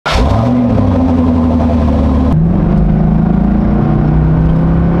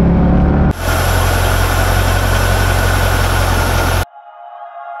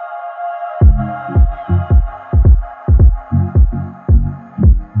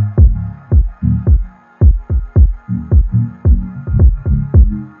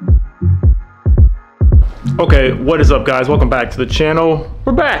Okay, what is up guys? Welcome back to the channel.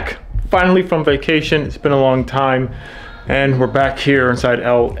 We're back finally from vacation. It's been a long time and we're back here inside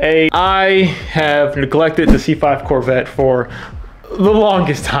LA. I have neglected the C5 Corvette for the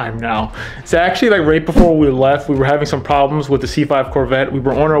longest time now. It's actually like right before we left, we were having some problems with the C5 Corvette. We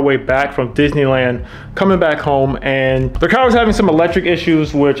were on our way back from Disneyland, coming back home, and the car was having some electric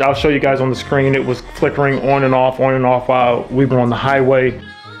issues, which I'll show you guys on the screen. It was flickering on and off while we were on the highway.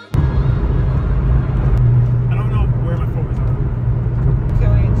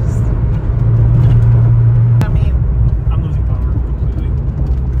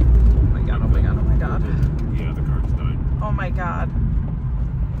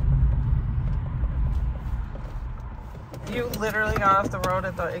 You literally got off the road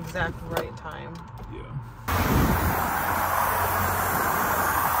at the exact right time. Yeah.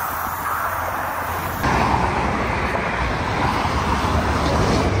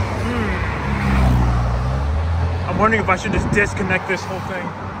 I'm wondering if I should just disconnect this whole thing.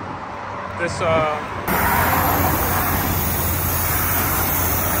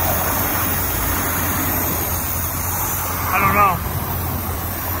 I don't know.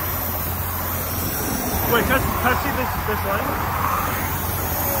 Wait, can I see this light?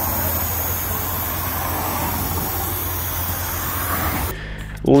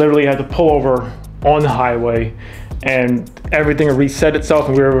 Literally had to pull over on the highway and everything reset itself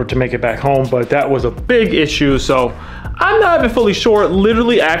and we were able to make it back home, but that was a big issue, so I'm not even fully sure.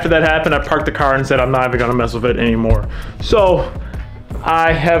 Literally after that happened, I parked the car and said I'm not even gonna mess with it anymore. So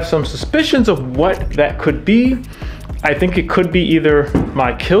I have some suspicions of what that could be. I think it could be either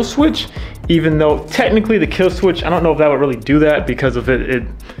my kill switch, even though technically the kill switch, I don't know if that would really do that because of it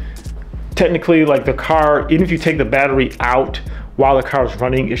technically, like the car, even if you take the battery out while the car is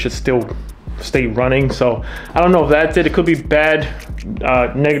running, it should still stay running. So I don't know if that's it. It could be bad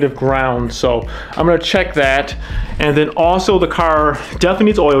negative ground. So I'm gonna check that. And then also the car definitely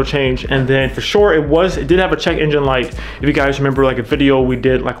needs oil change. And then for sure it did have a check engine light. If you guys remember like a video we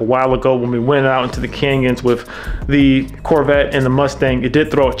did like a while ago when we went out into the canyons with the Corvette and the Mustang, it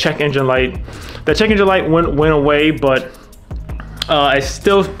did throw a check engine light. That check engine light went away, but it's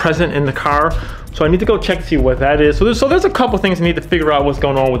still present in the car. So I need to go check to see what that is. So there's a couple things I need to figure out what's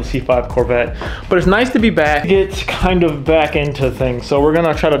going on with the C5 Corvette. But it's nice to be back, get kind of back into things. So we're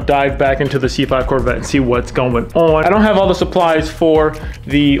gonna try to dive back into the C5 Corvette and see what's going on. I don't have all the supplies for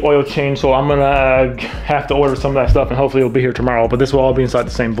the oil change, so I'm gonna have to order some of that stuff and hopefully it'll be here tomorrow. But this will all be inside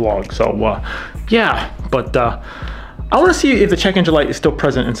the same vlog. So yeah, but I wanna see if the check engine light is still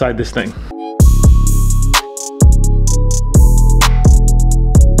present inside this thing.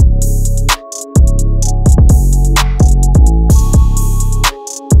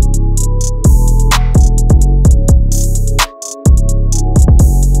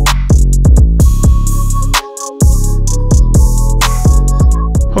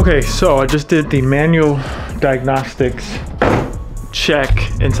 Okay, so I just did the manual diagnostics check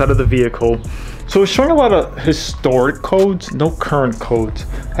inside of the vehicle. So it's showing a lot of historic codes, no current codes.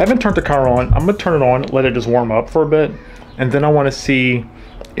 I haven't turned the car on. I'm gonna turn it on, let it just warm up for a bit. And then I wanna see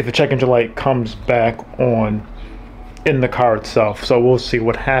if the check engine light comes back on in the car itself. So we'll see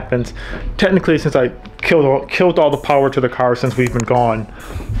what happens. Technically, since I killed all the power to the car since we've been gone,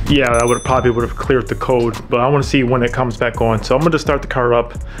 yeah, that probably would have cleared the code, but I want to see when it comes back on. So I'm going to start the car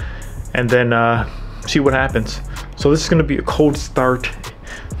up and then see what happens. So this is going to be a cold start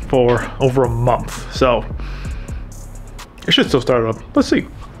for over a month. So it should still start up. Let's see.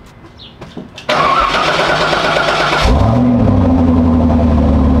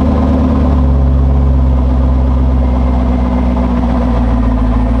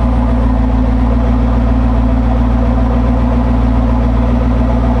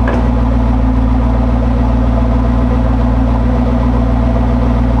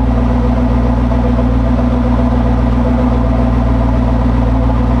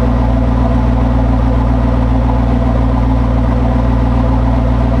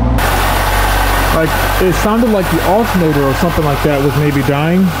 Like, it sounded like the alternator or something like that was maybe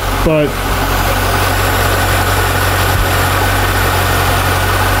dying, but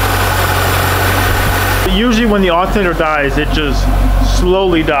usually when the alternator dies, it just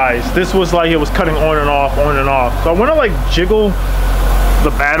slowly dies. This was like it was cutting on and off, on and off. So I want to like jiggle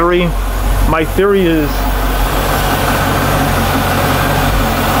the battery. My theory is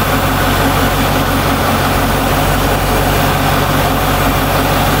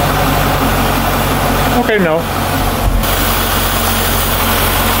okay, no.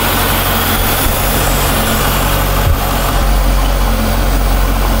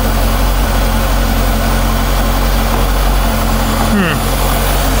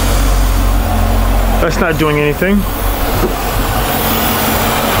 That's not doing anything.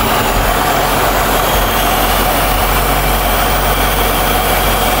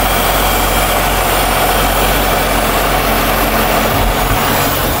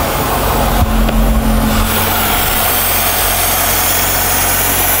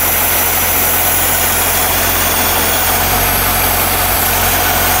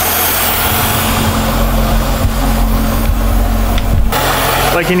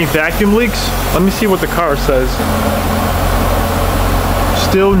 Like any vacuum leaks? Let me see what the car says.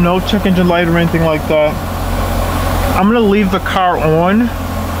 Still no check engine light or anything like that. I'm gonna leave the car on.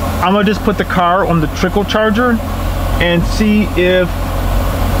 I'm gonna just put the car on the trickle charger and see if,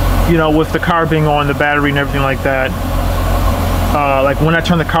 you know, with the car being on, the battery and everything like that, like when I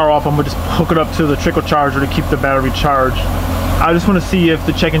turn the car off, I'm gonna just hook it up to the trickle charger to keep the battery charged. I just wanna see if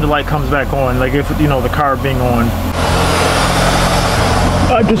the check engine light comes back on, like if, you know, the car being on.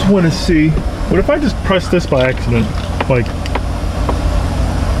 I just want to see, what if I just press this by accident? Like,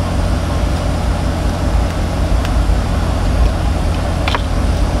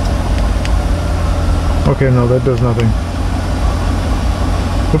 okay, no, that does nothing.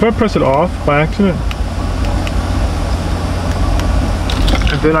 If I press it off by accident,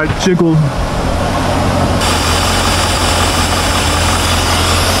 and then I jiggle,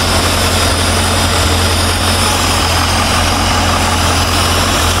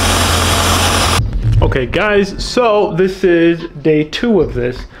 okay guys, so this is day 2 of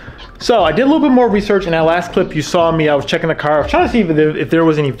this. So I did a little bit more research. In that last clip you saw me, I was checking the car. I was trying to see if there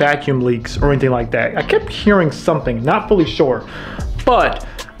was any vacuum leaks or anything like that. I kept hearing something, not fully sure. But,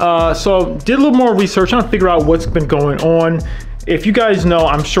 so did a little more research, trying to figure out what's been going on. If you guys know,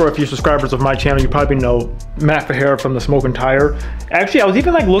 I'm sure if you're subscribers of my channel, you probably know Matt Fahera from the Smoking Tire. Actually, I was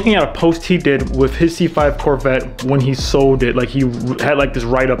even like looking at a post he did with his C5 Corvette when he sold it. Like he had like this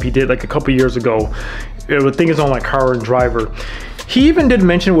write-up he did like a couple years ago. I think it's on like Car and Driver. He even did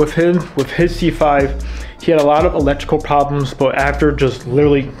mention with his C5, he had a lot of electrical problems, but after just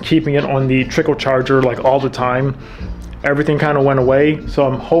literally keeping it on the trickle charger like all the time, everything kind of went away. So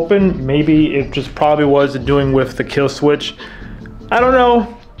I'm hoping maybe it just probably was doing with the kill switch. I don't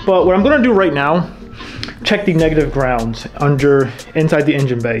know, but what I'm gonna do right now, check the negative grounds inside the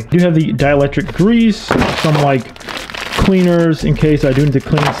engine bay. I do have the dielectric grease, some like cleaners in case I do need to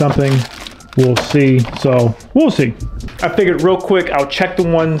clean something. We'll see, so we'll see. I figured real quick, I'll check the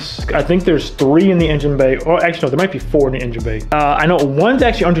ones, I think there's 3 in the engine bay, or actually no, there might be 4 in the engine bay. I know one's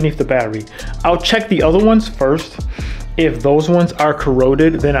actually underneath the battery. I'll check the other ones first. If those ones are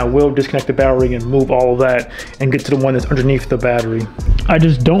corroded, then I will disconnect the battery and move all of that and get to the one that's underneath the battery. I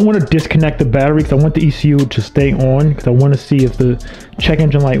just don't want to disconnect the battery because I want the ECU to stay on, because I want to see if the check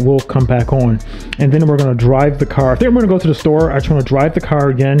engine light will come back on. And then we're going to drive the car. I think I'm going to go to the store. I just want to drive the car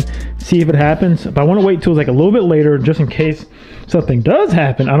again, see if it happens. But I want to wait till like a little bit later just in case something does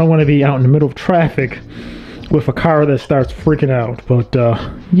happen. I don't want to be out in the middle of traffic with a car that starts freaking out. But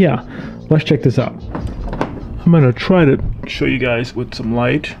yeah, let's check this out. I'm gonna try to show you guys with some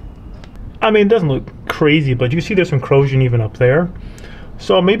light. I mean, it doesn't look crazy, but you see there's some corrosion even up there.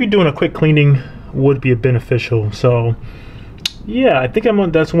 So maybe doing a quick cleaning would be beneficial. So yeah, I think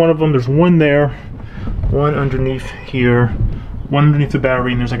that's one of them. There's one there, one underneath here, one underneath the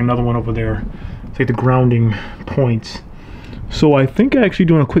battery, and there's like another one over there. It's like the grounding points. So I think actually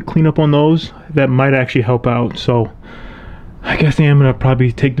doing a quick cleanup on those, that might actually help out. So I guess I am gonna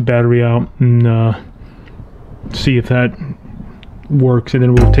probably take the battery out and see if that works, and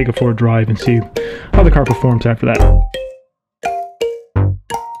then we'll take it for a drive and see how the car performs after that.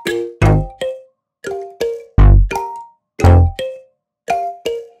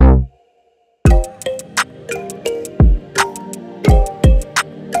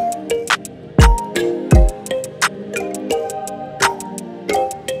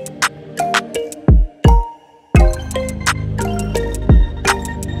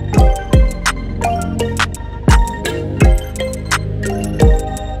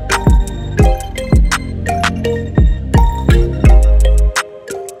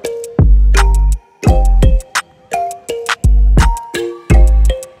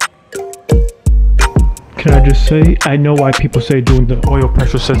 Can I just say, I know why people say doing the oil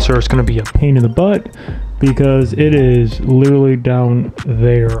pressure sensor is going to be a pain in the butt, because it is literally down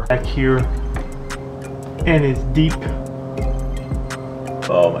there. Back here, and it's deep.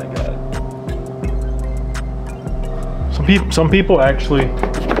 Oh my God. Some people actually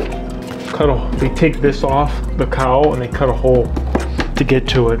they take this off the cowl and they cut a hole to get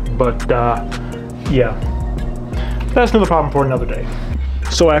to it. But yeah, that's another problem for another day.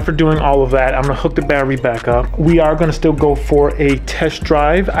 So after doing all of that, I'm gonna hook the battery back up. We are gonna still go for a test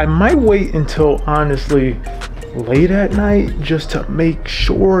drive. I might wait until honestly late at night just to make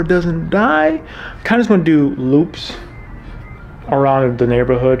sure it doesn't die. Kind of just wanna do loops around the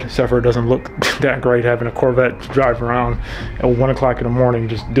neighborhood, except for it doesn't look that great having a Corvette drive around at 1 o'clock in the morning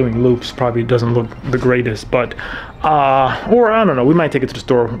just doing loops. Probably doesn't look the greatest, but or I don't know, we might take it to the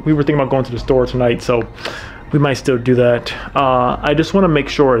store. We were thinking about going to the store tonight, so we might still do that. I just want to make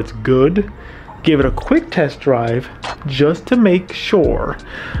sure it's good, give it a quick test drive just to make sure,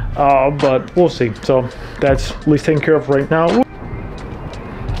 but we'll see. So that's at least taken care of right now.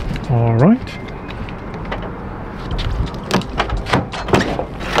 All right,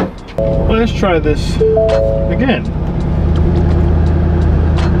 let's try this again.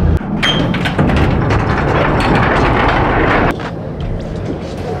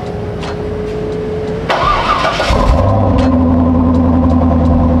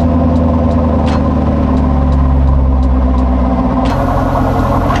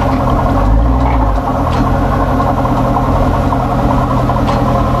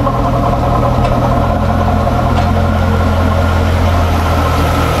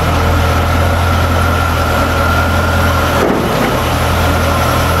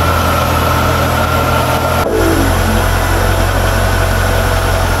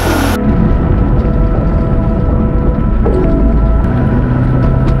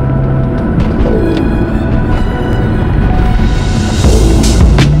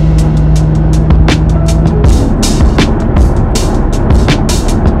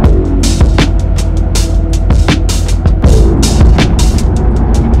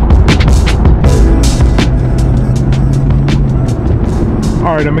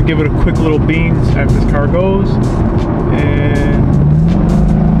 All right, I'm gonna give it a quick little beans after this car goes, and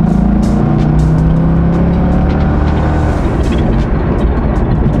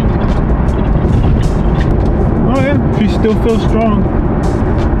oh yeah, she still feels strong.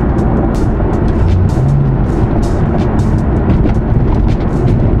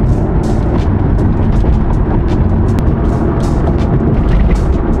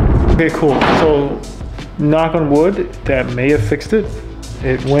 Okay, cool. So, knock on wood, that may have fixed it.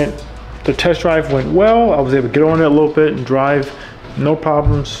 It went, the test drive went well. I was able to get on it a little bit and drive, no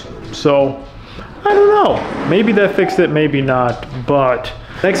problems. So, I don't know. Maybe that fixed it, maybe not. But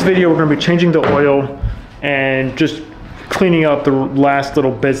next video, we're gonna be changing the oil and just cleaning up the last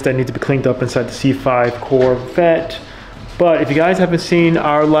little bits that need to be cleaned up inside the C5 Corvette. But if you guys haven't seen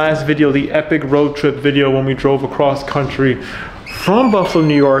our last video, the epic road trip video when we drove across country from Buffalo,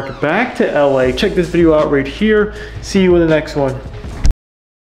 New York, back to LA, check this video out right here. See you in the next one.